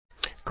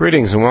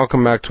Greetings and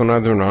welcome back to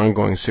another and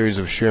ongoing series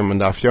of Shirim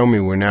and Daf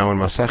Yomi. We're now in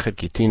Masachet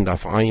Gittin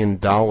Daf Ayin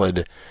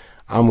Daled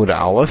Amud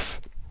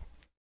Aleph.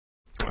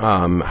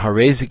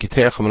 Harezi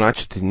Gitech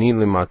Manachetini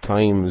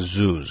Limatayim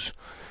Zuz.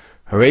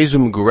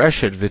 Harezu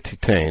Mgureshet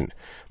Vititain.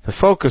 The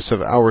focus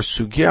of our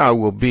sugya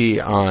will be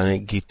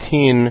on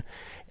Gittin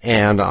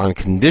and on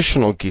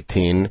conditional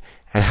Gittin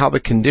and how the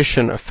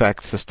condition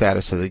affects the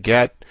status of the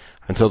get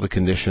until the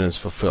condition is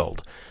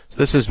fulfilled. So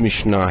this is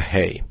Mishnah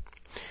Hey.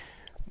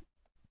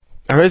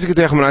 So the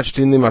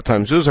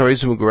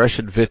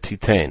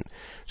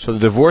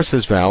divorce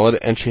is valid,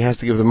 and she has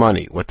to give the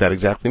money. What that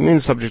exactly means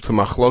is subject to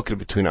machloket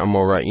between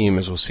Amoraim,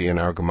 as we'll see in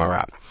our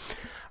Gemara.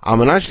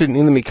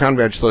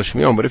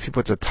 But if he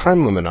puts a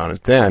time limit on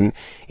it, then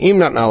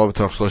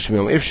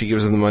if she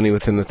gives him the money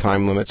within the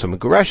time limit, so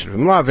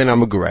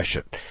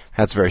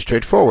that's very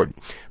straightforward.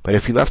 But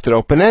if he left it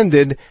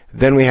open-ended,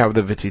 then we have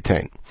the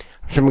vititain.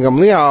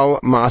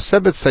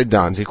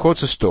 He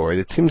quotes a story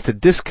that seems to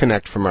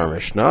disconnect from our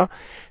Mishnah.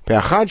 He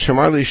said he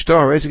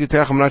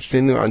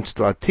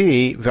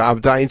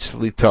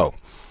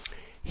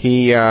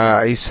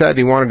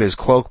wanted his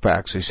cloak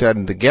back, so he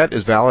said, the get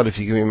is valid if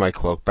you give me my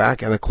cloak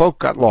back, and the cloak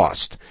got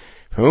lost.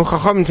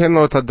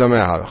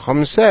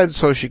 Chacham said,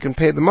 so she can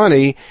pay the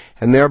money,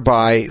 and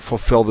thereby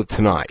fulfill the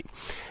Tanai.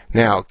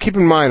 Now, keep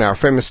in mind our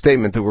famous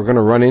statement that we're going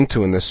to run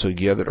into in this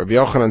sugya, that Rabbi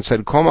Yochanan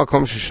said,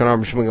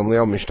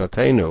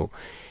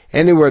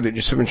 anywhere that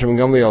Yosef ben Shimon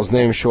Gamliel's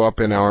name show up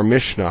in our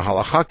Mishnah,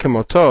 halacha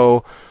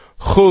kemoto,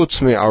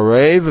 chutz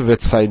me'arev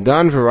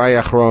v'tzaidan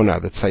v'rayach rona.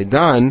 The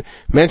tzaidan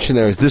mentioned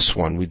there is this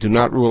one. We do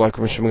not rule like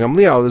Rabbi Shimon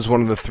Gamliel. This is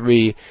one of the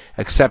three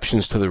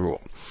exceptions to the rule.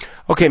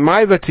 Okay,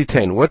 my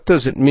v'titain. What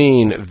does it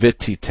mean,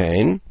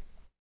 v'titain?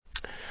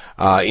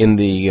 In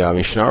the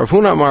Mishnah, Rav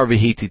Huna amar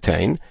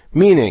v'hititain,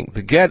 meaning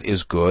the get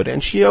is good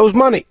and she owes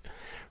money.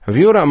 Rav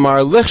Yehuda amar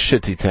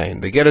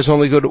lichshetitain, the get is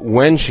only good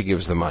when she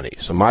gives the money.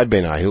 So my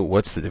benayu,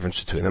 what's the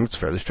difference between them? It's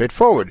fairly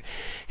straightforward.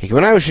 If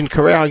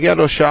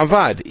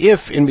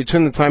in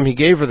between the time he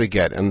gave her the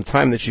get and the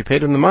time that she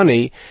paid him the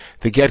money,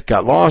 the get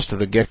got lost or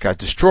the get got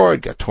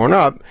destroyed, got torn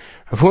up,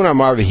 Rav Huna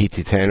amar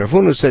v'hititain, Rav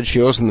Huna said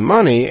she owes him the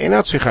money, she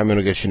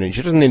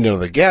doesn't need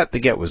another get, the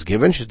get was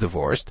given, she's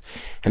divorced,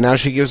 and now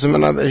she gives him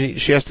another,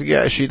 she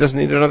doesn't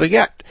need another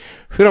get.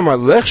 Rav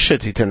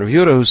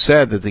Yehuda, who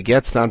said that the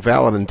get's not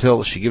valid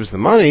until she gives the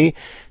money,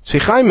 she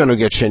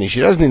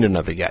doesn't need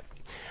another get.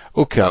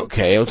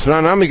 Okay. We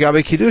have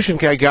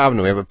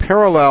a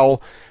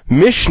parallel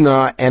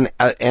Mishnah and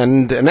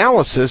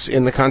analysis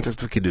in the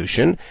context of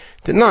Kiddushin.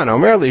 You're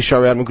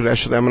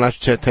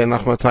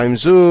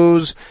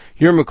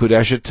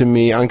Mekudeshet to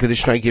me, on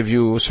condition I give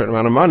you a certain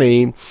amount of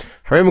money.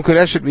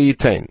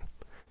 The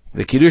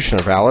Kiddushin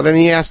are valid, and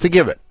he has to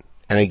give it.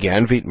 And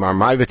again, Vitmar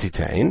my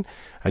v'titain.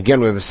 Again,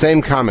 we have the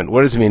same comment.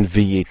 What does it mean,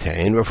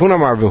 v'yitain? Rav Huna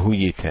amar v'hu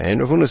yitain.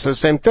 Rav Huna says the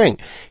same thing.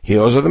 He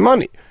owes her the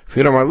money.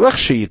 The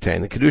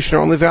Kiddushin are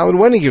only valid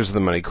when he gives her the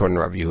money, according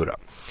to Rav Yehuda.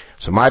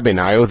 So my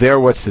benayo there,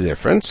 what's the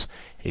difference?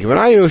 In the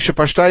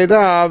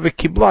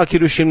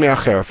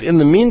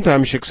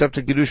meantime, she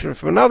accepted Kiddushin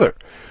from another.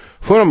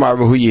 Rav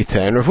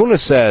Huna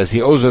says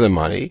he owes her the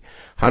money.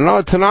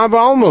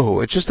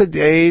 It's just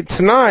a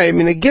tanai,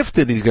 a gift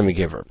that he's going to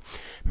give her.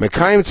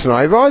 Mekayim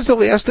tanai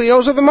v'azil, he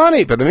owes her the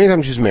money, but in the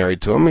meantime she's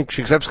married to him, and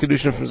she accepts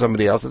Kiddushin from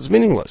somebody else. That's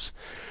meaningless.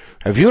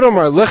 If you don't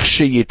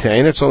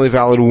it's only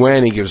valid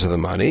when he gives her the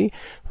money.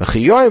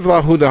 Only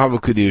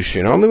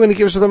when he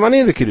gives her the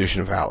money, the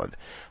Kiddushin is valid.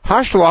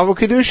 Hashtalav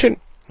Kiddushin.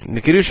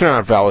 The Kiddushin are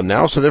not valid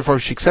now, so therefore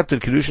if she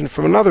accepted Kiddushin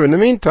from another, in the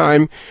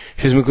meantime,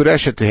 she's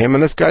Mekudeshet to him,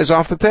 and this guy's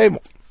off the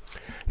table.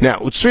 Now,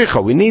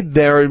 Utsricha, we need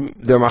their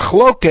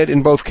machloket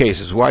in both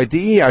cases. Why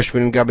Di'i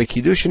Ashmin and Gabe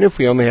Kiddushin, if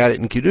we only had it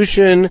in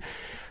Kiddushin?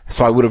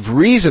 So I would have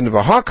reasoned,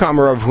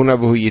 B'hakamer Rav Huna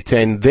v'hu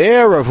yitain,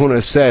 there Rav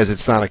Huna says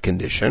it's not a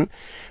condition.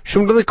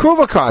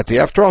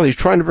 After all, he's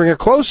trying to bring her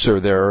closer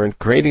there and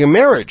creating a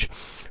marriage.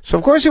 So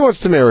of course he wants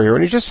to marry her,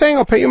 and he's just saying,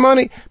 I'll pay you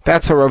money.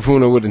 That's how Rav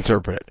Huna would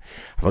interpret it.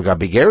 But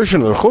in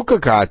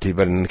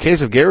the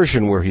case of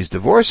Gerushin, where he's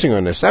divorcing her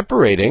and they're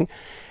separating,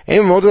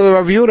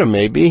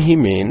 maybe he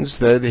means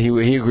that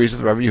he agrees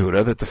with Rav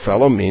Yehuda that the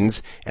fellow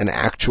means an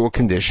actual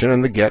condition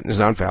and the get is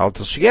not valid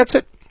till she gets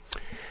it.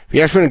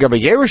 If we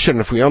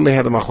only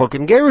had the machlok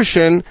in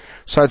Gerushin,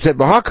 so I'd say, here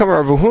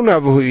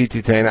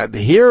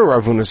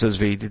Rav Huna says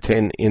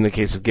v'hititain in the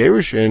case of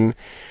Gerushin,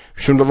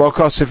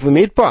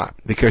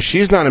 because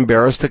she's not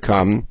embarrassed to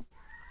come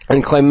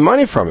and claim the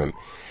money from him.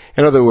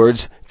 In other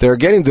words, they're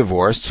getting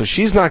divorced, so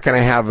she's not going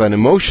to have an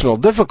emotional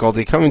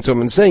difficulty coming to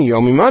him and saying, you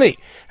owe me money.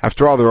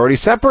 After all, they're already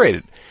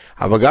separated.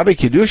 But if in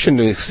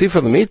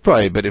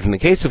the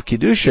case of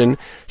Kiddushin,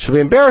 she'll be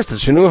embarrassed.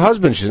 It's her new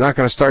husband. She's not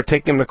going to start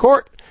taking him to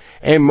court.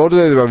 And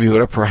motivated Rav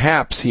Yehuda,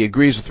 perhaps he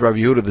agrees with Rav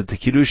Yehuda that the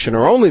Kiddushin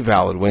are only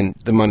valid when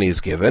the money is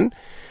given.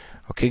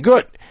 Okay,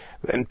 good.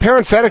 And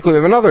parenthetically, we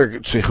have another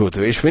tzrichut.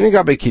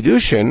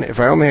 If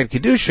I only had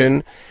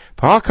Kiddushin,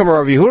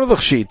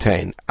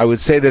 I would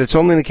say that it's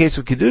only in the case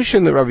of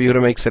Kiddushin that Rav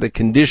Yehuda makes it a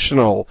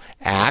conditional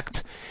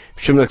act.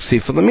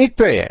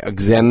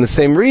 Again, the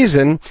same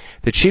reason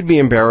that she'd be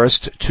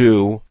embarrassed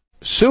to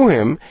sue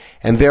him,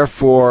 and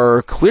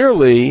therefore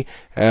clearly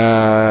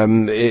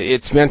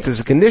it's meant as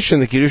a condition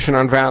the kiddushin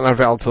not valid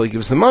until he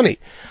gives the money.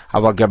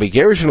 About gabi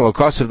gerushin lo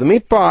cost of the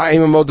mitba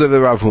ema moda the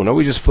Rav Huna.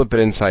 We just flip it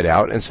inside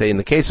out and say in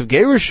the case of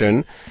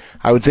gerushin,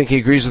 I would think he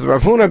agrees with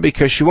Rav Huna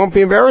because she won't be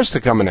embarrassed to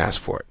come and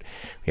ask for it.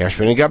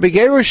 Yashmin gabi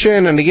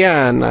gerushin, and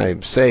again I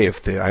say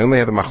if I only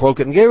have the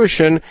machloket in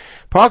gerushin,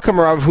 pakam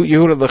Rav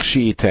Yehuda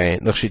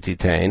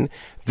l'chshititain.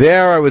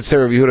 There I would say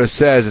Rav Yehuda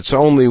says it's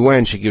only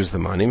when she gives the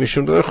money,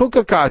 mishum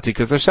d'lechukakati,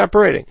 because they're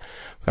separating.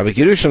 So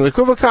again,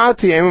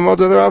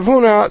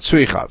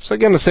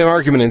 the same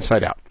argument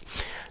inside out.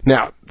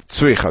 Now,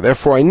 tzricha,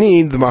 therefore I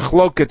need the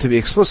machloket to be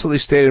explicitly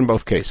stated in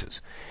both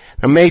cases.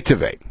 Now,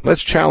 meitave,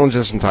 let's challenge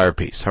this entire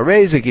piece. This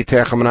challenge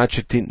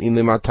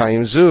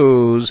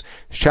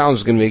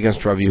is going to be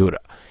against Rav Yehuda.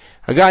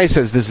 A guy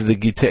says this is the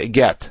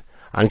get,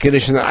 on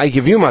condition that I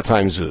give you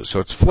matayim zuz, so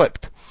it's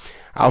flipped.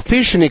 Even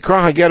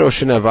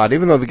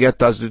though the get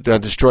does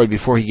destroyed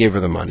before he gave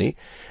her the money,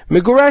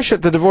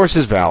 Megureshet, the divorce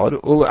is valid.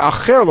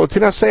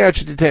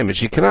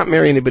 She cannot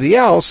marry anybody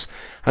else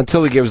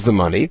until he gives the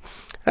money,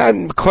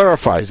 and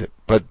clarifies it.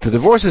 But the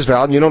divorce is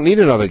valid, and you don't need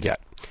another get.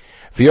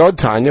 V'yod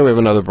Tanya, we have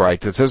another bright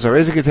that says,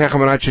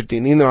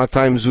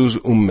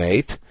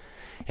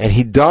 and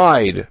he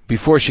died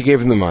before she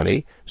gave him the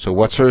money, so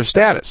what's her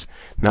status?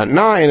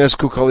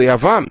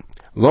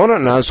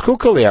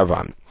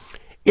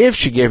 If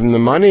she gave him the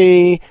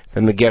money,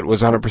 then the get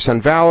was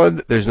 100%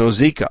 valid, there's no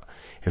zika.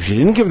 If she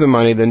didn't give the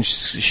money, then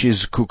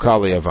she's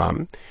kukali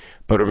avam.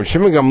 But Rav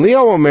Shimon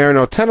Gamliel omer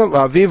notenet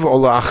la'aviv o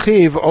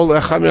la'achiv o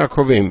le'echad min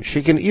hakrovim.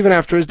 She can, even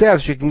after his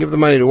death, she can give the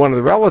money to one of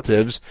the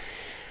relatives,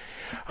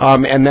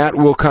 and that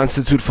will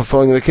constitute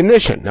fulfilling the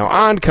condition. Now,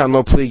 an kan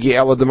lo pligi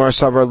ela demar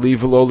savar li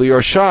v'lo li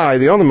yorshai.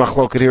 The only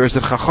machloket here is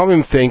that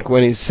Chachamim think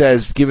when he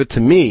says give it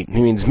to me,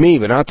 he means me,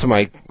 but not to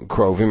my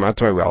krovim, not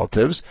to my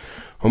relatives.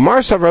 Umar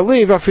savar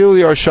li v'afil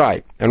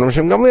yorshai. And Rav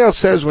Shimon Gamliel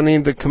says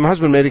when the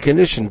husband made a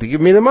condition to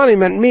give me the money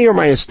meant me or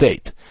my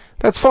estate.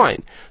 That's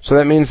fine. So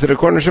that means that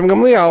according to Rav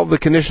Shimon Gamliel, the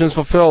condition is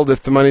fulfilled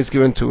if the money is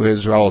given to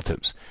his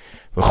relatives.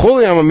 But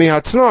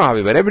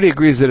everybody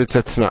agrees that it's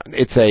a tana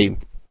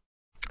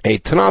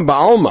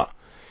ba'alma,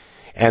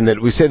 and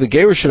that we say the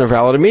gerushin are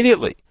valid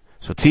immediately.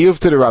 So tiyuf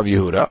to the Rav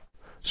Yehuda.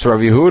 So Rav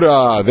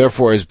Yehuda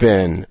therefore has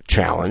been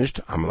challenged.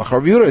 Amalach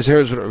Rav Yehuda,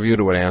 here's what Rav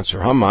Yehuda would answer.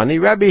 Hamani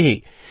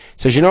Rabbihi.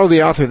 Says, you know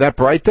the author of that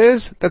bright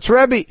is? That's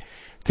Rabbi.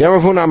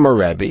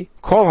 Anytime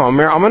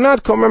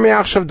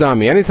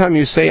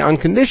you say on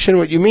condition,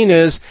 what you mean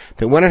is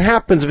that when it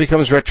happens, it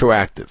becomes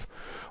retroactive.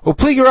 But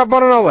the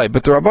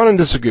Rabbanan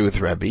disagree with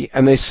Rebbe,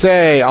 and they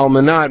say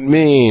almanat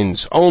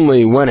means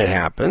only when it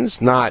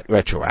happens, not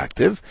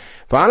retroactive.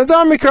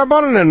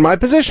 And my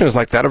position is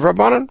like that of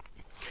Rabbanan.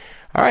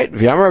 Alright,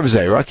 Rav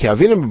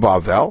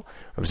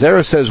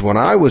Zera says, when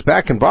I was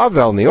back in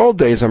Bavel in the old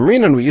days,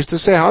 Amrinan, we used to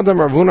say, Hadam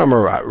Ravuna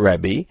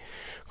Rebbe.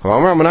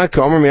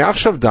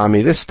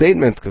 This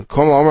statement,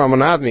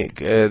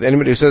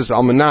 anybody who says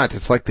almanat,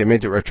 it's like they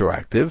made it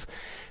retroactive.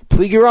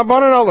 Pligi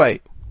Rabbanan alei.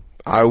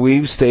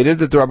 We stated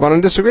that the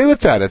Rabbanan disagree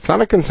with that. It's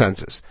not a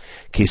consensus.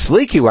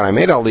 Kisliki, when I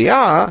made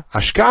Aliyah,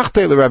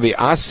 Ashkachte Rabbi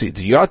Asi,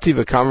 Diyati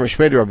v'kam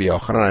Rishmei Rabbi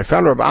Yochanan, I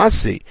found Rabbi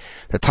Asi,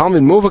 the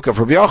Talmud Muvak of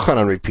Rabbi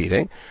Yochanan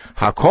repeating,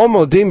 Hakol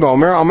Modim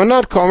Ba'omer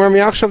Almanat Komer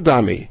Miachshav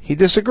Dami. He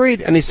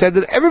disagreed, and he said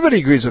that everybody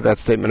agrees with that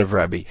statement of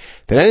Rabbi.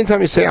 That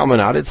anytime you say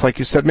Almanat, it's like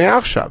you said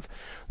Me'achshav.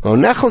 The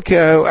only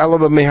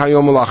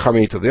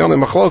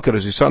machloket,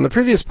 as you saw in the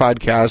previous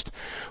podcast,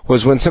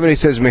 was when somebody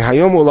says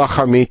Mehayom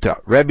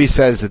ulacharmita. Rebbe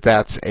says that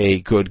that's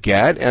a good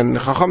get, and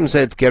Chacham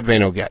says it's get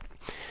veno get.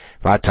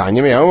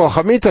 Vatanya Mehayom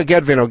ulacharmita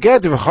get veno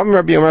get. Chacham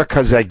Rebbe Omer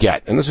kazeh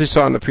get. And this we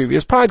saw in the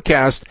previous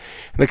podcast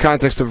in the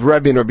context of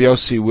Rebbe and Rabbi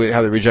Yossi,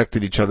 how they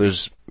rejected each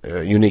other's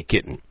unique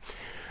Gittin.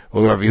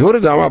 Well, Rabbi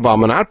Yehuda damar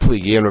b'almanat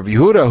pligi, and Rabbi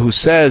Yehuda who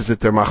says that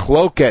their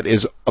machloket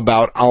is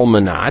about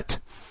almanat.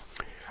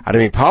 So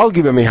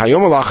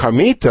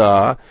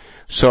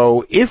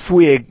if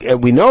we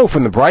know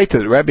from the Braita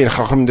that Rabbi and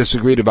Chacham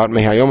disagreed about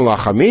Mehayom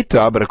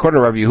Lachamita, but according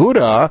to Rabbi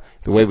Yehuda,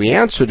 the way we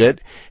answered it,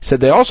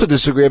 said they also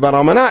disagree about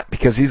Almanat,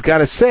 because he's got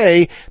to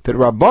say that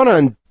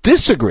Rabbanan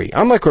disagree.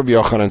 Unlike Rabbi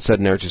Yochanan said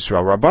in Eretz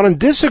Yisrael, Rabbanan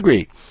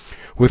disagree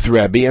with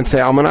Rabbi and say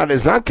Almanat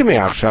is not K'mei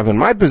Achshav, and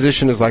my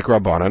position is like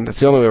Rabbanan.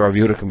 That's the only way Rabbi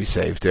Yehuda can be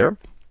saved here.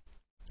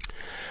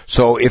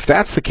 So if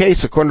that's the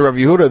case, according to Rav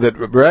Yehuda, that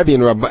Rabbi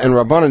and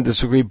Rabbanan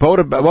disagree both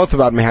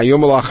about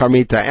Mehayom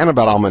Lachamita and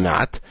about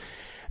Almanat,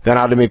 then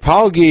why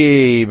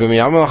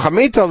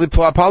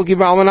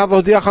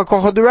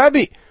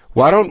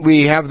don't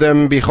we have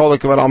them be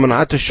cholik about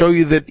Almanat to show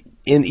you that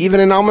even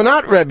in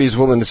Almanat, Rabbi is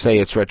willing to say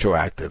it's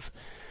retroactive.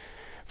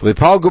 So let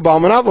them have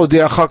the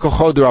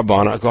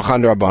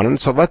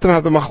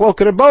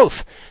machloket of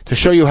both, to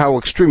show you how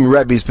extreme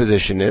Rebbe's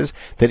position is,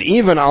 that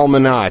even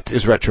Almanat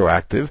is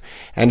retroactive,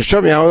 and to show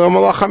me how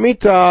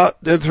Malachamita,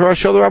 to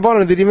show the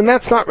Rabbanan, that even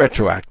that's not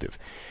retroactive.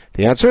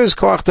 The answer is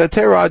koach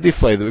tehetera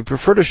adiflei, that we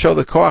prefer to show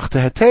the koach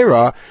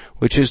tehetera,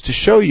 which is to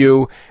show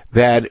you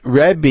that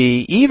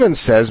Rebbe even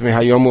says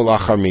mehayom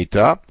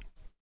ulachamita,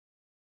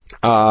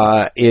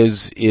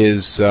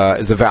 is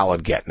a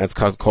valid get. That's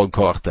called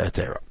koach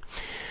de'etera.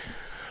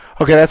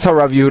 Okay, that's how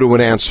Rav Yehuda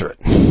would answer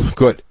it.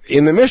 Good.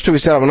 In the Mishnah, we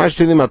said, if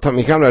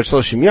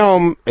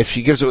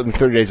she gives it within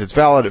 30 days, it's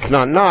valid. If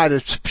not,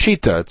 it's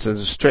pshita.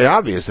 It's straight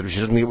obvious that if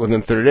she doesn't get it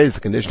within 30 days, the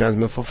condition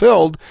hasn't been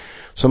fulfilled.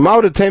 So,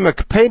 maudatema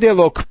kpede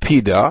lo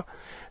kpida.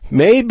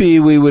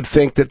 Maybe we would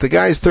think that the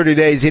guy's 30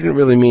 days, he didn't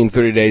really mean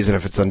 30 days, and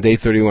if it's on day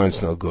 31,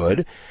 it's no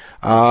good.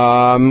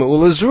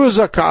 Ulazar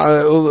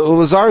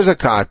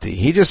zakati.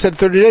 He just said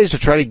 30 days to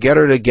try to get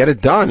her to get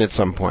it done at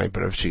some point,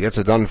 but if she gets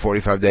it done in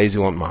 45 days, he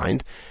won't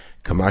mind.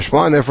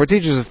 Kamashma, and therefore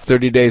teaches that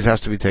 30 days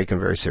has to be taken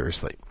very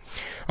seriously.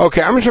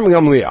 Okay, I'm Shem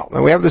Gamliel.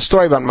 Now we have the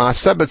story about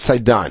Maaseh bet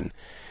Saidan.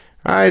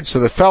 Alright, so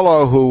the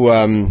fellow who,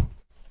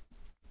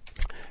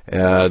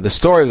 the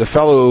story of the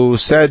fellow who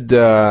said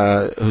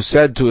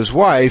to his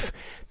wife,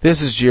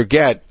 this is your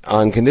get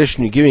on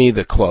condition you give me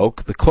the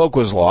cloak. The cloak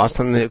was lost,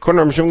 and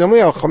according to Shem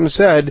Gamliel, Chum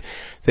said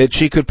that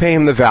she could pay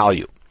him the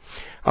value.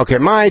 Okay,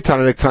 where'd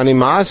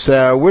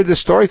this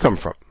story come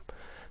from?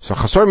 So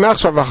chasor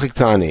mechsar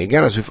v'chiktani.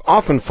 Again, as we've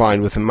often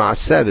find with the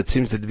maaseh that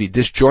seems to be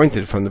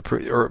disjointed from the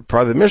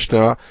part of the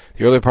Mishnah,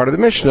 the earlier part of the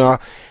Mishnah,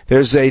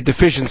 there's a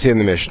deficiency in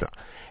the Mishnah.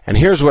 And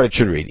here's what it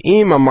should read.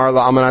 If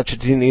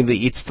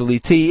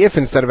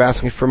instead of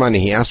asking for money,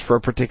 he asked for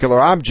a particular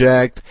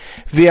object,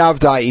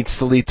 v'avda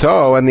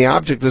itztalito, and the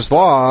object is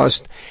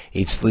lost,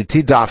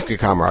 itztaliti dafke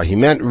kamra. He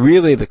meant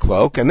really the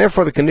cloak, and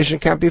therefore the condition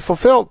can't be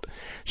fulfilled.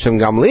 Shem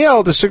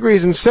Gamliel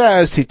disagrees and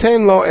says,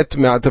 Titein lo et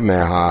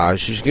me'atameha,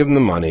 she should give him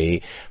the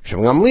money. Shem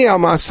Gamliel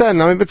ma'aseh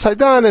nami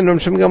b'tzaidan,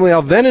 and Shem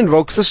Gamliel then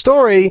invokes the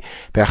story,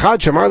 Be'achad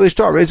shamar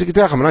lishto,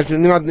 re'zikitecha, manach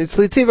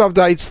itzliti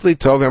v'avda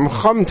itzlito,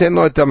 ve'amcham tein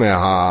lo et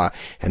tameha.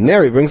 And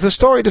there he brings the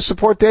story to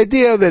support the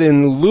idea that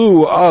in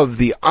lieu of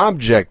the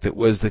object that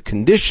was the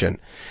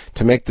condition,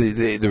 to make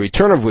the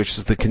return of which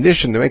is the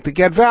condition to make the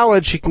get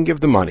valid, she can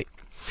give the money.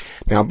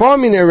 Now,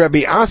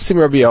 Rabbi Asi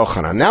Rabbi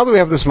Yochanan. Now that we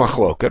have this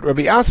machloket,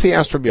 Rabbi Asi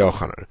asked Rabbi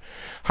Yochanan,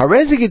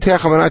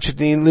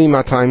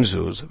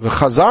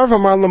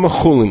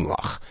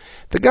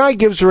 the guy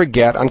gives her a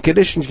get on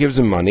condition she gives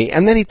him money,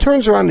 and then he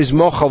turns around and he's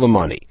mochal the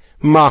money.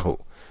 Mahu.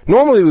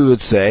 Normally we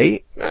would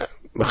say,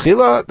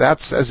 mechila,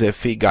 that's as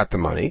if he got the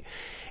money,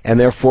 and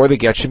therefore the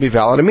get should be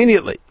valid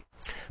immediately.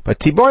 But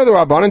Tiboy the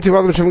Rabbanan,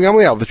 Tiboy the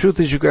Gamliel. The truth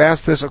is you could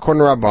ask this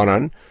according to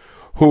Rabbanan,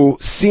 who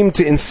seem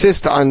to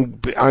insist on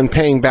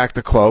paying back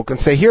the cloak, and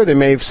say here they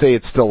may say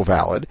it's still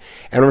valid.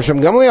 And Rosh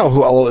Gamliel,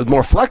 who is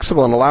more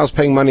flexible and allows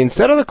paying money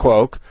instead of the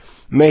cloak,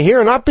 may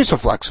here not be so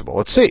flexible.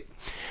 Let's see.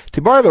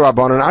 Tibar the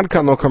Rabbanan,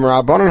 Adkan lo kam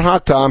Rabbanan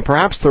hatam,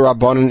 perhaps the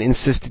Rabbanan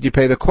insisted you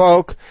pay the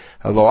cloak,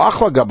 lo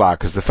achla gaba,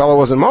 because the fellow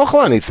wasn't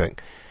mochel anything.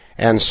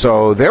 And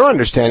so their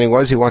understanding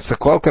was he wants the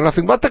cloak and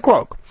nothing but the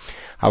cloak.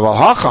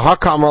 Aval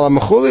hakam la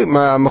mechuli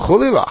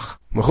lach.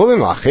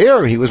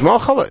 Here, he was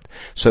mochalit.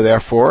 So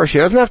therefore, she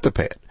doesn't have to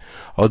pay it.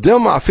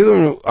 Odilma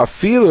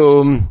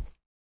afilu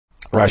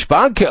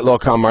Rashbag lo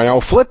kamar, now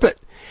flip it.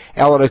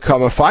 Maybe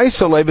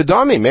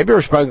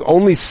Rashbag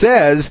only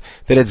says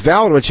that it's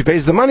valid when she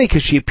pays the money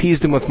because she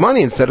appeased him with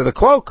money instead of the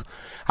cloak.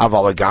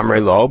 But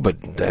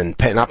then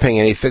not paying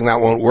anything, that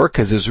won't work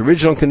because his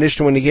original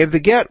condition when he gave the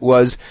get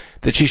was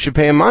that she should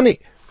pay him money.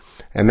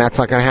 And that's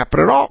not going to happen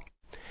at all.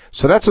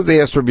 So that's what they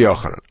asked Rabbi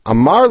Yochanan.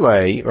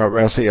 Amarle, or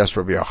else he asked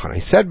Rabbi Yochanan.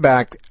 He said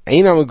back,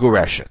 Eina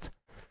Megureshet.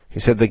 He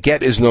said the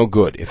get is no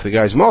good. If the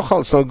guy's mochal,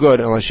 it's no good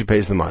unless she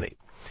pays the money.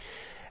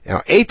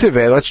 Now,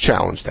 Eiteve, let's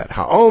challenge that.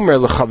 Ha'omer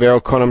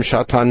l'chavero konam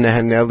shatan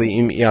nehaneli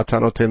im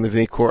iatanoten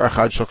livnei kor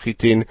echad shel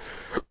chitin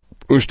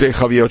ushtei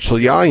chaviot shel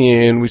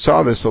yayin. We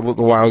saw this a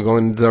little while ago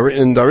in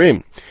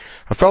Darim.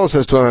 A fellow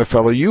says to another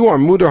fellow, you are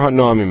mudar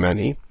hana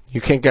mimeni.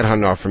 You can't get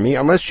hana from me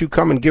unless you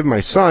come and give my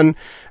son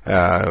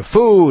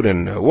food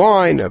and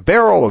wine, a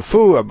barrel of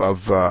food,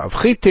 of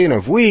chitin,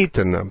 of wheat,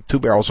 and 2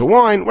 barrels of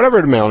wine,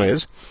 whatever the amount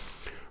is.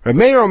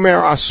 Meir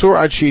asur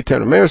ad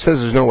shiten. Meir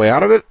says there's no way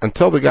out of it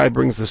until the guy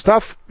brings the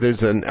stuff.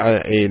 There's an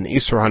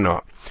isur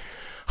hana.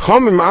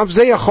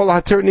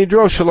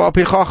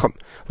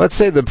 Let's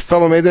say the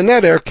fellow made the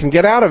neder can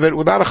get out of it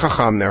without a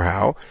chacham there.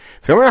 How?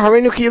 He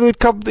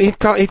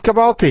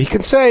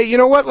can say, you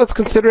know what? Let's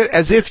consider it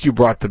as if you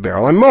brought the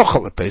barrel. I'm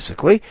mochel it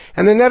basically,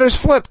 and the netter's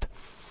flipped.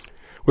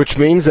 Which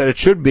means that it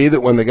should be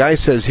that when the guy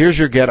says, here's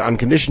your get on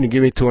condition you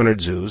give me 200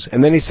 zuz,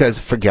 and then he says,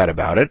 forget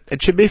about it,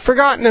 it should be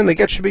forgotten and the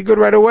get should be good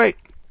right away.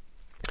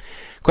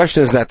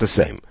 Question is that the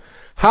same?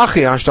 You have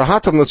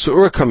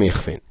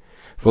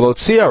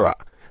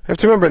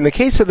to remember, in the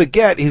case of the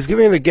get, he's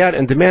giving the get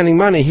and demanding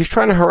money, he's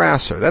trying to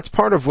harass her. That's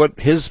part of what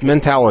his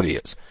mentality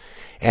is.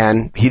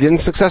 And he didn't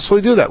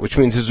successfully do that, which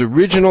means his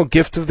original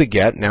gift of the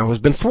get now has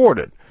been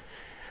thwarted.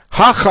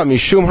 But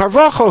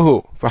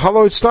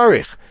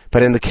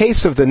in the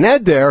case of the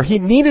neder, he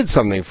needed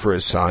something for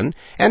his son,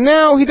 and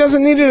now he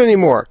doesn't need it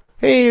anymore.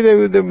 Hey,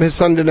 his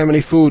son didn't have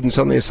any food, and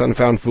suddenly his son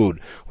found food.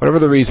 Whatever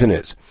the reason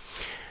is.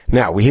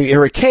 Now, we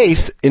hear a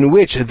case in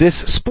which this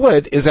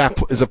split is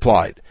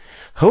applied.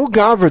 A fellow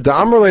said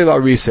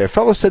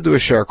to a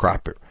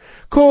sharecropper,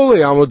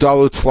 Everybody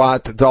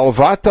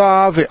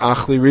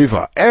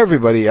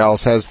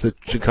else has the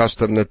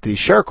custom that the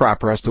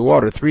sharecropper has to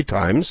water 3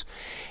 times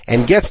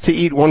and gets to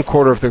eat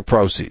 1/4 of the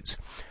proceeds.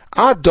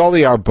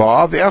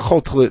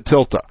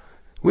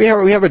 We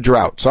have a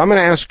drought, so I'm going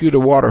to ask you to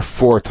water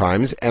 4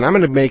 times, and I'm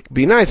going to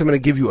be nice, I'm going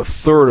to give you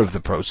 1/3 of the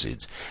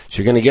proceeds. So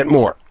you're going to get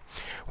more.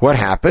 What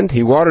happened?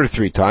 He watered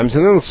 3 times,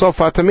 and then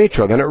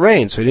then it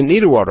rained, so he didn't need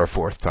to water a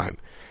 4th time.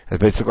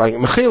 That's basically like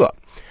Mechila.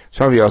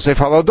 So Rav Yosef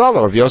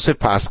halodalo. Rav Yosef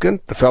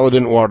Paskin, the fellow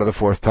didn't water the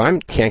 4th time,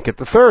 can't get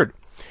the 3rd.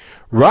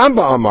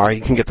 Ramba Amar,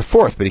 he can get the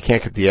 4th, but he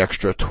can't get the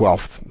extra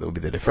 12th. That would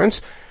be the difference.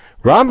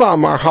 Ramba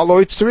Amar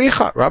haloit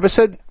tzricha. Rabba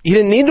said he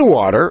didn't need to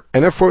water,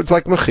 and therefore it's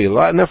like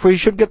Mechila, and therefore he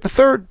should get the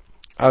 3rd.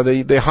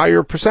 The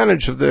higher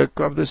percentage of the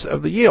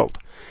yield.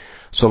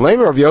 So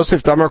later Rav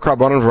Yosef Damar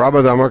Krabanan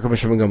Rabba Damar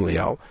Kamishim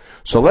Gamliel.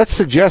 So let's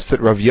suggest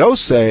that Rav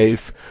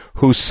Yosef,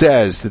 who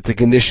says that the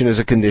condition is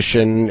a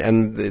condition,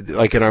 and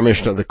like in our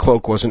Mishnah, the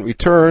cloak wasn't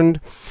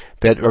returned,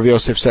 that Rav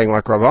Yosef saying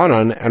like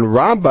Rabbanan, and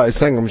Rabba is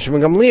saying Kamishim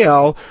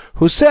Gamliel,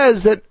 who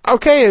says that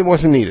okay, it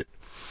wasn't needed.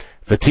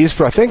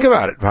 V'tizpra, think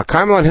about it.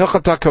 V'kaimlan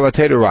hilchata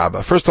kavatei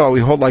Rabba. First of all, we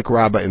hold like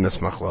Rabba in this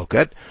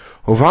machloket.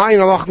 Uvayin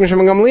alach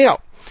Kamishim Gamliel.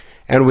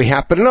 And we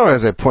happen to know,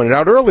 as I pointed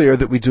out earlier,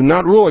 that we do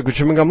not rule like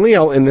Rishon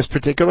Gamliel in this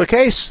particular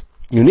case.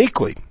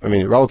 Uniquely. I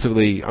mean,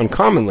 relatively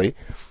uncommonly.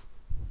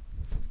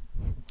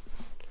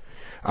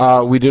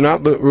 We do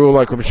not rule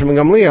like Rishon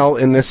Gamliel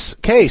in this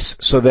case.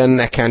 So then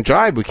that can't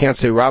jibe. We can't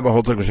say Rabbah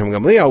holds like Rishon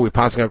Gamliel. We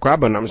pass like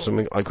Rabbah, not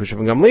like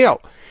Rishon Gamliel.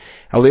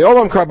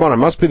 Eliolam Krabanan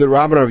must be the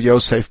Rabbanan of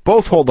Yosef.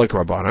 Both hold like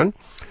Rabbanan.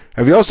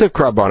 Of Yosef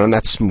Krabanan,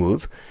 that's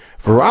smooth.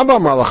 For Rabbah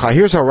Marlacha,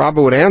 here's how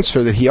Rabbah would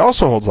answer that he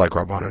also holds like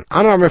Rabbanan.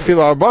 Anar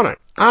Mefila Rabbanan.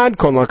 Ad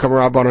kon lakam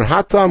Rabbanan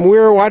hatam.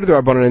 Why did the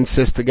Rabbanan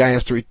insist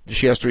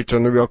she has to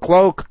return the real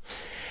cloak?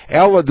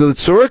 Ella de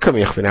tzurikam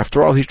yichvin.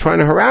 After all, he's trying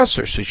to harass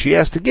her, so she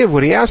has to give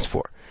what he asked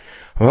for.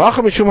 Here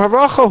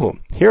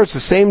it's the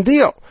same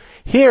deal.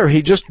 Here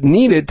he just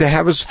needed to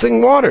have his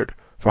thing watered.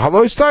 For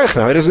now he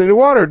doesn't need it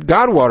watered.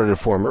 God watered it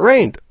for him. It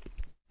rained.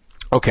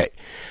 Okay.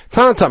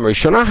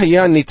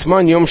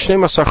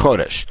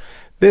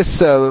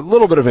 This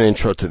little bit of an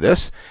intro to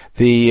this.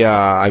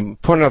 I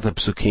pointed out the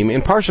psukim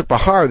in Parshat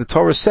Bahar. The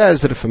Torah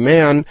says that if a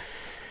man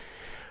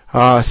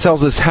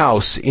sells his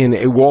house in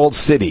a walled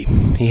city,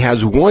 he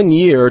has 1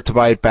 year to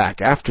buy it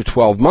back. After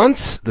 12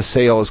 months, the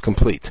sale is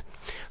complete.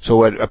 So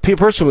what a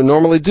person would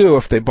normally do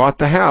if they bought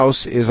the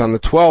house is on the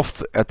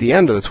 12th, at the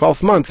end of the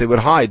 12th month, they would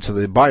hide so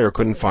the buyer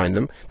couldn't find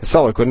them, the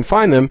seller couldn't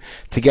find them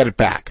to get it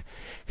back.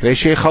 He would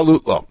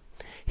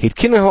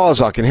take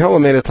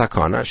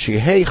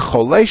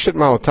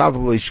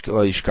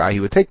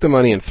the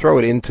money and throw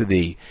it into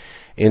the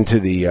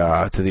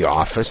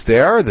office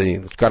there. He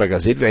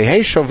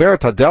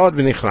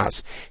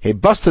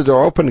bust the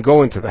door open and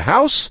go into the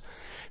house.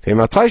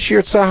 Whenever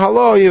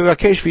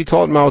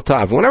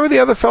the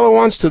other fellow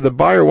wants to, the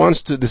buyer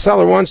wants to, the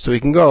seller wants to, he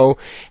can go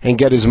and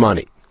get his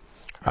money.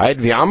 Right?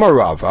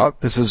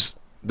 This is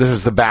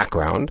the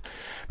background.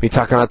 From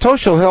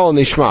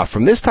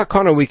this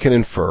takana we can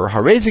infer,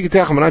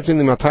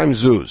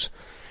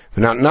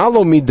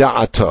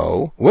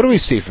 what do we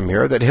see from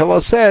here? That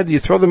Hillel said, you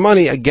throw the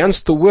money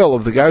against the will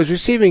of the guy who's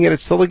receiving it,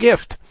 it's still a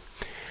gift.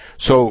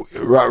 So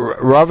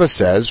Rava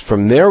says,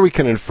 from there we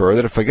can infer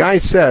that if a guy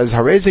says,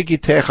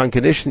 on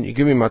condition you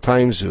give me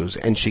 200 zuz,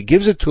 and she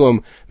gives it to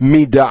him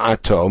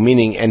mida'ato,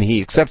 meaning, and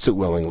he accepts it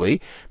willingly,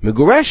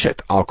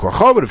 megureshet, al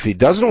korcho, but if he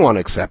doesn't want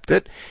to accept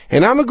it,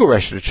 and I'm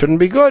megureshet, it shouldn't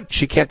be good.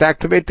 She can't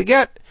activate the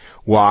get.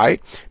 Why?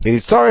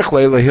 Since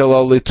Hillel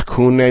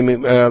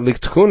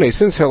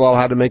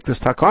had to make this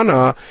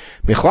takana,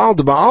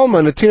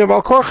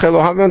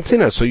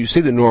 so you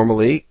see that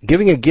normally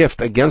giving a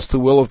gift against the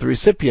will of the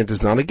recipient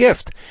is not a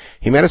gift.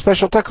 He made a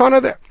special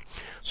takana there.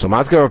 So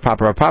Rav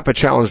Papa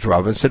challenged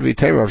Rav and said, maybe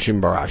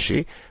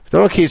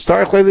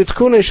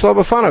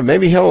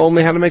Hillel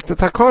only had to make the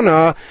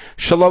takana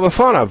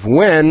shalabafanav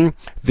when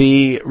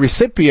the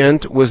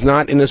recipient was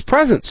not in his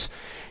presence.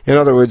 In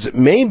other words,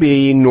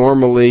 maybe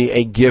normally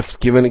a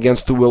gift given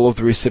against the will of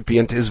the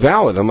recipient is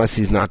valid unless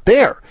he's not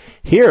there.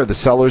 Here, the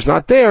seller's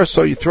not there,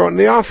 so you throw it in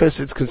the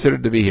office, it's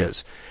considered to be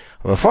his.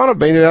 And therefore,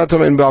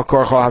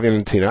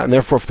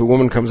 if the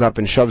woman comes up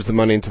and shoves the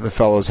money into the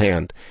fellow's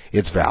hand,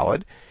 it's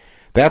valid.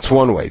 That's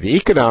one way. The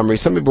Ikadamri,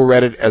 some people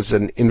read it as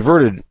an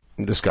inverted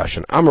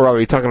discussion.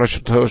 Amaravi, talking about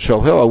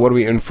Hillel, what do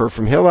we infer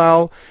from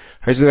Hillel?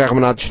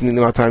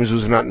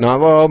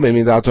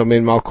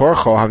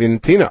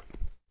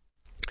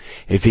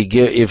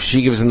 If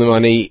she gives him the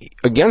money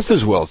against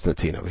his will, it's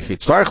Natina.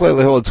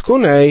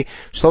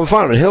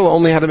 And Hillel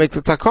only had to make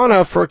the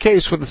takana for a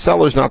case where the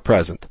seller is not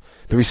present,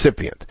 the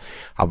recipient.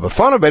 But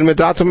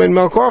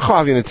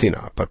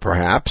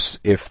perhaps,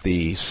 if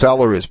the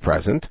seller is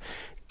present,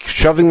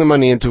 shoving the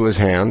money into his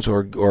hands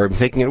or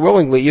taking it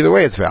willingly, either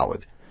way it's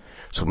valid.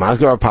 So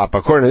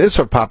according to this,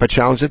 Rav Papa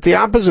challenged it the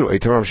opposite way.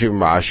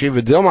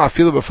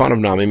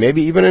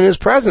 Maybe even in his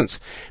presence,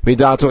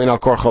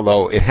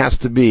 it has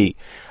to be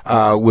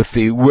with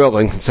the will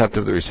and consent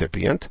of the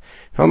recipient.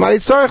 And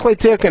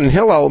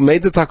Hillel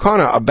made the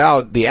takana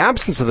about the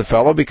absence of the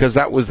fellow because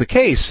that was the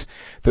case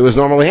that was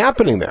normally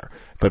happening there.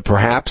 But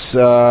perhaps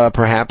a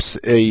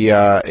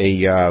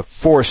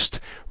forced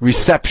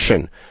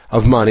reception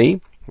of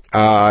money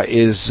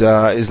is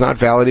not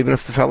valid even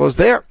if the fellow's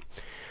there.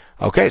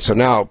 Okay, so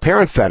now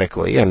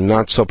parenthetically, and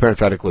not so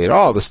parenthetically at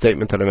all, the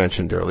statement that I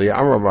mentioned earlier,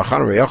 every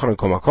time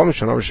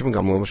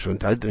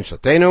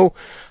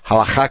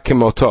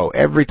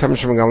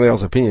Shimon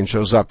Gamliel's opinion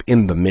shows up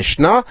in the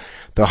Mishnah,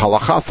 the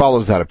halacha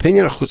follows that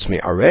opinion, chutz mi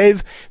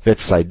arev,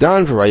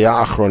 v'tzaidan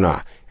v'raya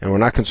achrona. And we're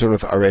not concerned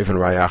with arev and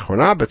raya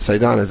achrona, but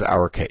tzaidan is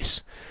our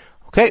case.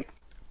 Okay.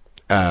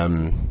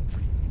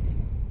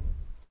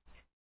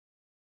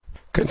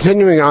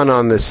 Continuing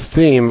on this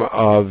theme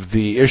of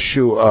the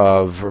issue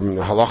of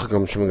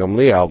halachah Shimon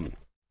Gamliel,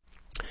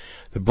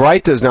 the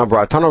Breita is now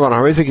brought.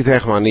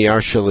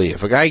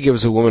 If a guy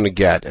gives a woman a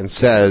get and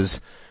says,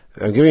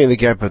 "I'm giving you the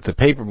get, but the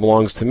paper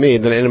belongs to me,"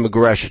 then in a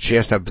megureshet, she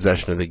has to have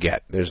possession of the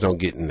get. There's no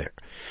Gittin there.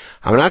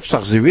 But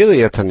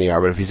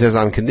if he says,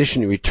 "On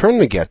condition you return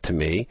the get to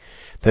me,"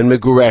 then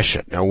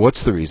megureshet. Now,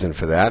 what's the reason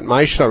for that?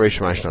 Why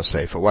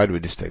do we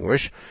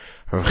distinguish?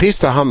 Rav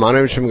Chisda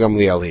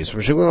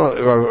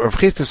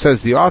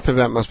says the author of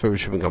that must be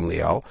Shimon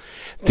Gamliel.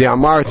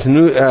 In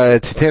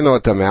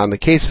the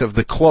case of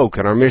the cloak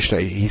in our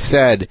Mishnah, he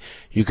said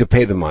you could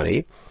pay the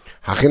money.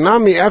 What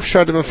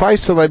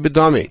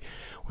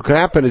could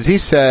happen is he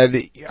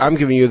said, "I'm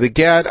giving you the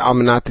get,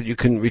 I'm not that you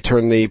can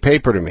return the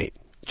paper to me."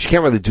 She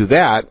can't really do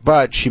that,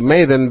 but she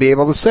may then be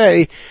able to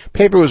say,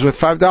 paper was worth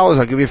 $5,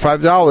 I'll give you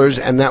 $5,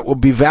 and that will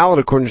be valid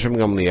according to Shimon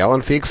Gamliel,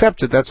 and if he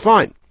accepts it, that's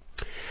fine.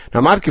 Now,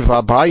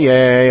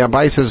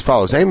 Abaye says as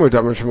follows: Shimon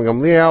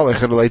Gamliel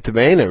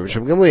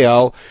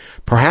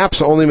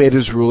perhaps only made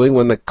his ruling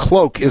when the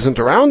cloak isn't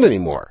around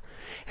anymore,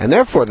 and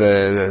therefore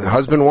the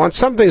husband wants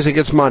something, so he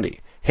gets money.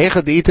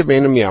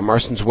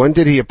 Since when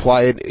did he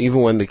apply it?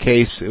 Even when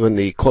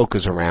the cloak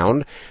is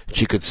around,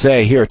 she could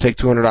say, "Here, take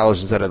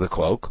 $200 instead of the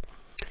cloak."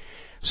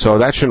 So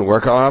that shouldn't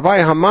work. You know who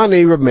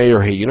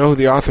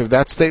the author of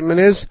that statement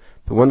is?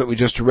 The one that we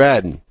just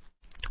read,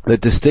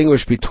 that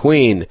distinguish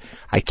between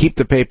I keep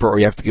the paper or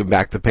you have to give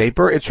back the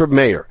paper. It's Reb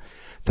Meir.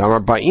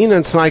 Reb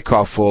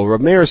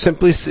Meir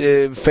simply,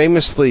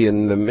 famously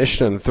in the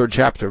Mishnah in the 3rd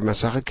chapter of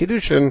Masachet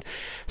Kiddushin,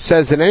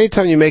 says that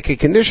anytime you make a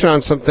condition on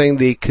something,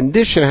 the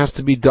condition has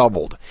to be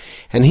doubled.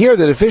 And here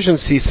the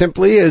deficiency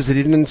simply is that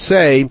he didn't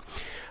say,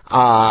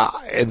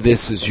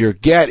 this is your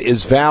get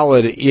is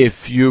valid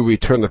if you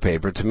return the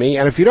paper to me,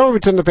 and if you don't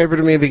return the paper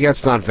to me, the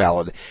get's not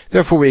valid.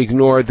 Therefore, we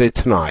ignore the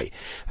Tanai.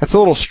 That's a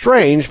little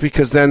strange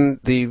because then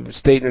the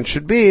statement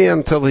should be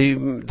until he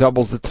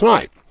doubles the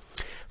Tanai.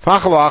 So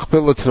Rava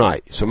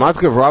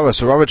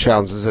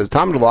challenges and says,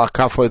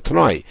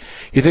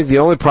 you think the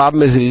only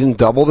problem is that he didn't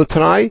double the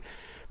Tanai?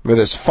 But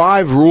there's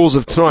 5 rules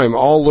of Tanoim,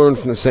 all learned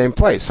from the same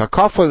place.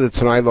 Hakafla the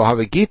Tanai lo have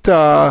a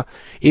Gita.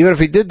 Even if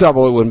he did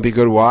double, it wouldn't be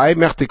good. Why?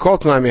 Where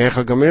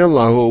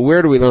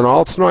do we learn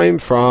all Tanoim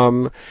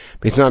from?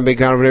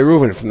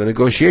 From the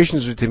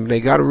negotiations between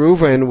Bnei Gad and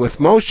Reuven with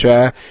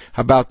Moshe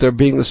about there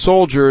being the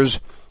soldiers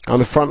on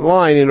the front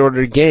line in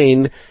order to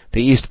gain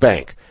the East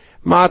Bank.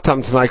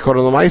 Matam Tanai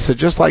Kodan Lamaisa,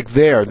 just like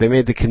there, they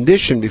made the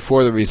condition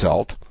before the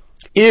result.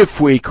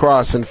 If we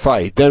cross and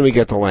fight, then we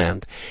get the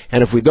land.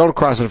 And if we don't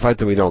cross and fight,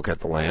 then we don't get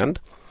the land.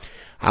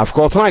 And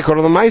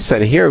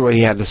here what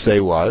he had to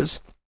say was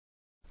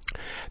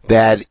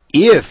that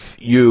if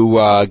you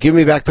give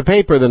me back the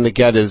paper, then the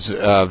get is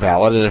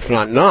valid, and if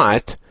not,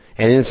 and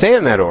he didn't say it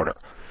in that order.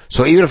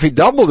 So even if he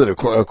doubled it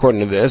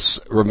according to this,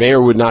 Rameir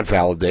would not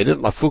validate it.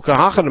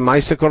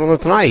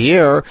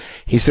 Here,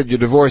 he said you're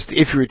divorced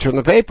if you return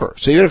the paper.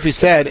 So even if he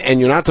said,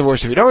 and you're not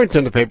divorced if you don't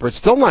return the paper, it's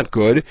still not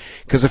good,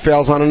 because it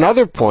fails on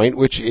another point,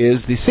 which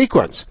is the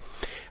sequence.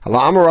 So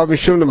Rava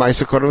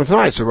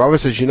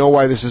says, you know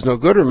why this is no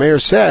good? Rameir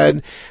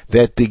said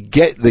that the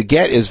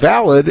get is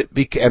valid,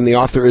 and the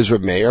author is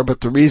Rameir,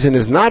 but the reason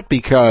is not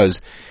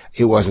because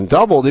it wasn't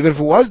doubled. Even if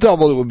it was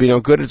doubled, it would be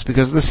no good. It's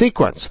because of the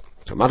sequence.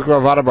 So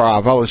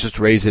let's just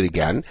raise it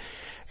again,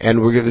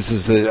 and this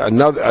is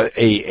another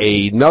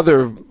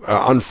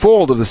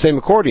unfold of the same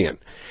accordion.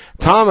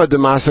 Tama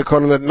demasa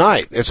koden at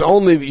night. It's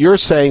only you're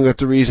saying that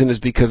the reason is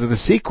because of the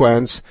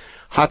sequence.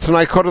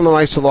 Hatanai koden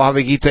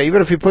l'maisa.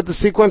 Even if you put the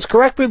sequence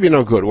correctly, it'd be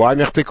no good. Why?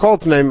 Where do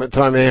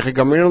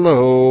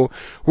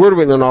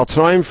we learn all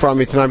time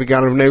from? Tanai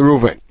began of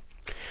Reuven.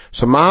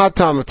 So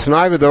mahatam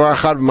tanai v'davar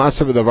achad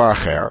v'masa v'davar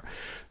acher.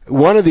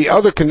 One of the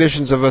other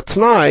conditions of a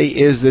Tanai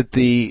is that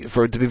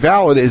for it to be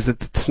valid is that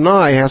the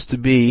Tanai has to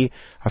be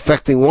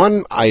affecting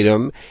one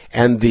item,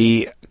 and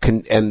the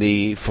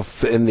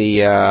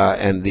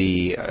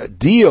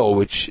deal,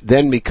 which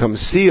then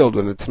becomes sealed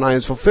when the Tanai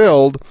is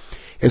fulfilled,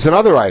 is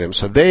another item.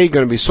 So they're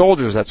going to be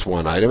soldiers, that's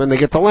one item, and they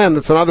get the land,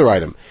 that's another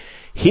item.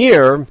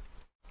 Here,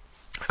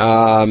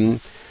 so you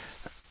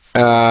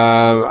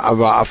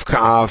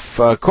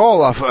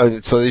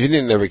need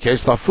in every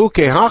case,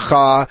 lafuke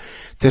hacha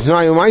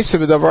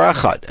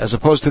As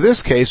opposed to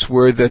this case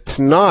where the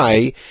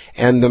Tanai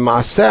and the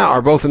Maaseh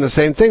are both in the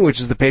same thing, which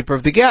is the paper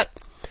of the get.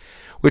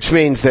 Which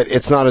means that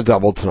it's not a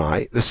double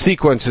Tanai, the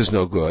sequence is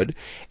no good,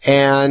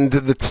 and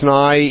the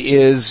Tanai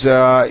is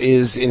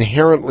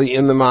inherently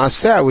in the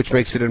Maaseh, which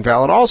makes it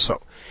invalid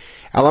also.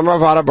 That's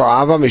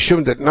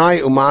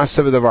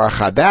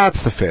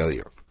the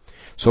failure.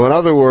 So in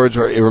other words,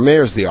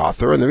 Rameir is the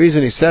author, and the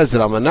reason he says that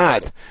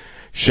Amanat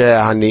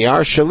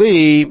Shehaniyar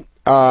Shali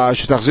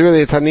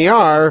Shetachzir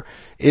Taniyar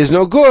is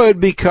no good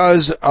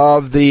because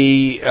of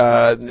the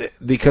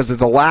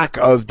lack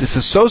of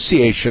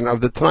disassociation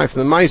of the Tanai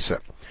from the Maaseh.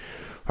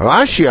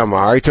 Rashi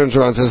Amar, he turns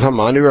around and says,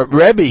 Hamani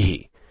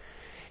Rebbe.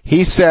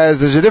 He says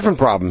there's a different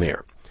problem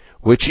here,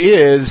 which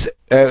is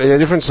a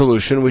different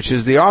solution, which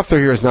is the author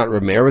here is not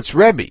Rameir, it's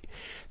Rebbe.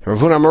 The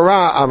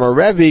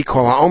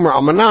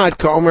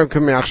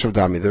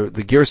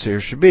Girsa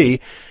here should be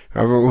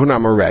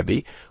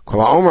Rebbe.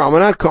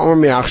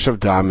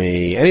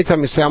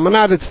 Anytime you say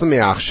Amanat, it's the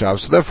Miachshav.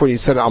 So therefore, you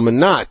said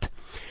Amanat,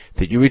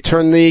 that you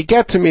return the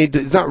get to me,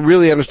 is not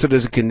really understood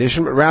as a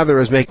condition, but rather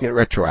as making it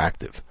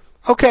retroactive.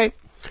 Okay.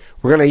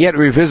 We're going to yet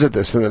revisit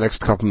this in the next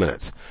couple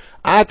minutes.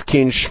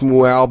 Atkin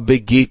Shmuel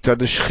begita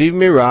the Shchiv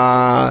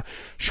Mirah.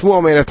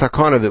 Shmuel made a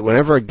takana that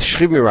whenever a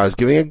Shchiv Mirah is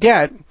giving a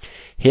get,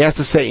 he has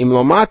to say, Im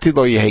lo mati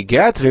lo yehe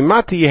get,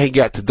 v'imati yehe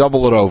get, to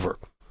double it over.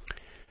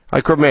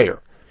 Like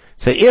Rameir.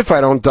 Say, if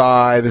I don't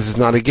die, this is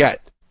not a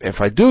get.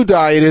 If I do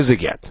die, it is a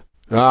get.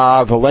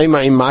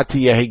 V'leima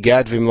imati yehe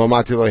get, v'im lo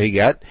mati lo yehe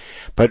get.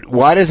 But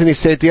why doesn't he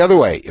say it the other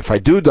way? If I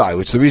do die,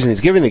 which is the reason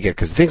he's giving the get,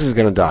 because he thinks he's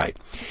going to die.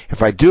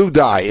 If I do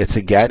die, it's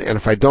a get, and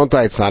if I don't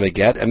die, it's not a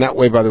get. And that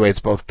way, by the way, it's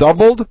both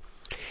doubled,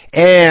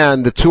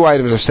 and the two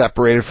items are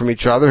separated from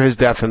each other, his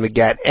death and the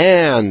get,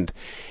 and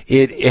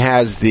it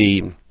has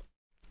the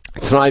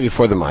Tanai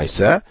before the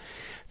Maaseh.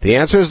 The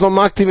answer is lo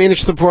maktim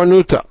inish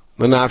lepornuta,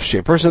 l'nafshi.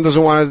 A person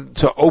doesn't want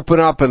to open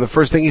up, and the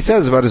first thing he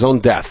says is about his own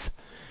death.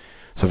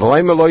 So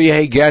v'leima lo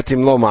yehe get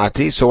im lo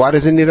mati. So why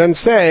doesn't he then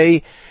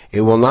say,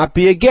 it will not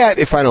be a get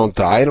if I don't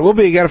die, and it will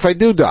be a get if I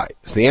do die?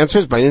 So the answer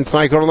is, by in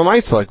Tanai go to the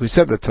Maaseh, like we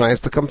said, the Tanai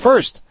has to come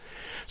first.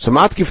 So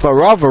Matkif la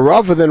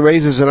Rava then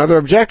raises another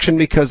objection,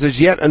 because there's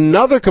yet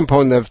another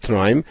component of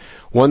Tanaim,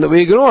 one that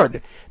we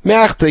ignored.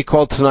 Mech, they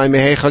call Tanai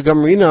mehecha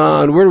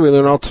gamrina, and where do we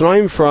learn all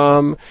Tanaim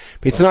from?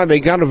 B'Tanai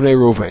be'gad of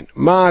Reuven.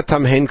 Ma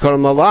tamhen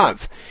kodem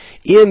lalav.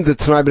 In the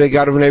Tanai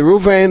be'gad of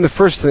Reuven, the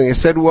first thing they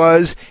said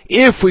was,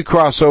 if we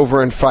cross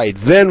over and fight,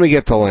 then we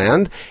get the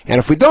land, and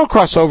if we don't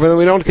cross over, then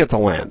we don't get the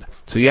land.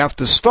 So you have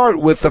to start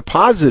with the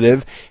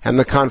positive and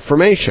the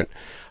confirmation.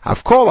 As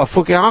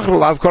opposed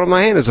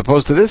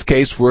to this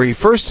case where he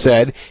first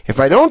said, if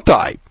I don't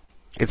die,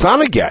 it's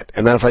not a get,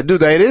 and then if I do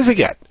die, it is a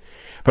get.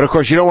 But of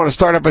course, you don't want to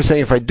start up by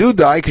saying, if I do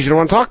die, because you don't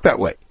want to talk that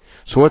way.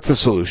 So what's the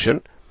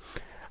solution?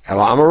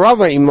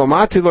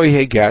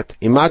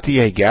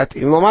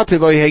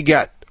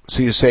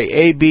 So you say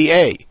A, B,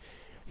 A.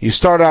 You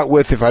start out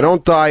with, if I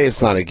don't die,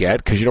 it's not a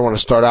get, because you don't want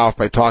to start off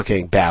by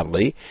talking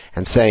badly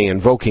and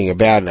invoking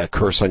a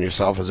curse on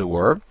yourself, as it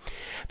were.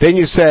 Then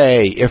you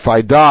say, if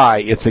I die,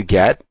 it's a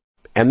get,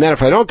 and then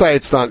if I don't die,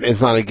 it's not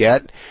a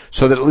get,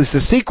 so that at least the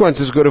sequence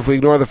is good if we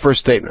ignore the first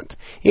statement.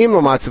 So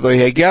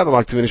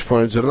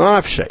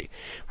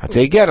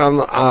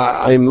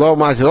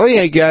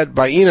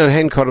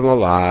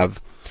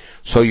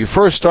you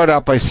first start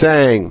out by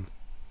saying,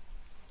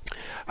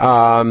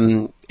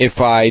 if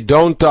I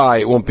don't die,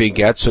 it won't be a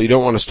get, so you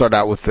don't want to start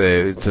out with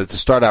to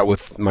start out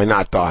with my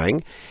not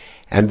dying.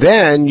 And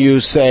then you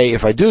say,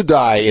 if I do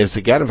die, it's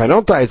a get. If I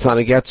don't die, it's not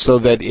a get, so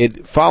that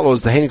it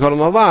follows the Hein Kodem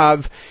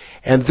Lalav,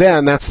 and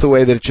then that's the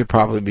way that it should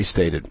probably be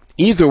stated.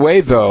 Either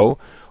way, though,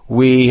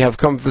 we have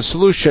come to the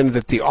solution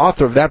that the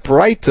author of that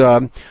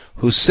Baraita,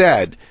 who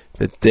said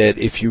that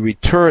if you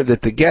return,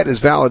 that the get is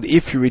valid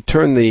if you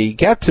return the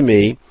get to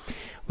me,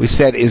 we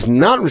said is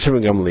not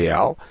Rishon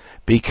Gamliel,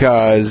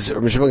 because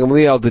Rishon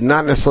Gamliel did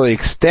not necessarily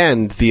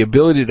extend the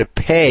ability to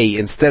pay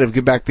instead of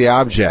give back the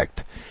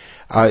object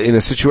in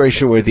a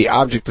situation where the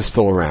object is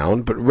still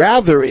around, but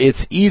rather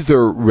it's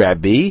either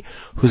Rebbe,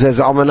 who says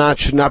Almanat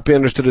should not be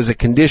understood as a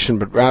condition,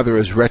 but rather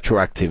as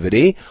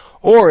retroactivity,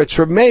 or it's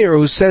Reb Meir,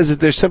 who says that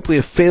there's simply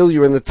a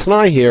failure in the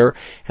Tanai here,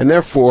 and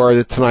therefore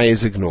the Tanai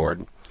is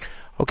ignored.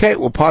 Okay,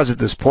 we'll pause at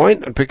this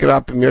point and pick it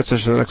up in Mirz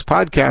Hashem. The next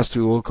podcast,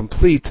 we will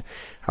complete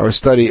our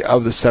study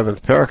of the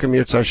 7th parak in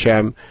Mirz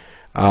Hashem,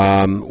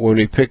 when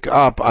we pick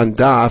up on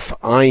Daf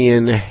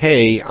Ayin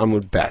Hey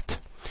Amud Bet.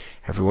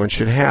 Everyone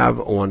should have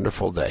a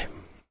wonderful day.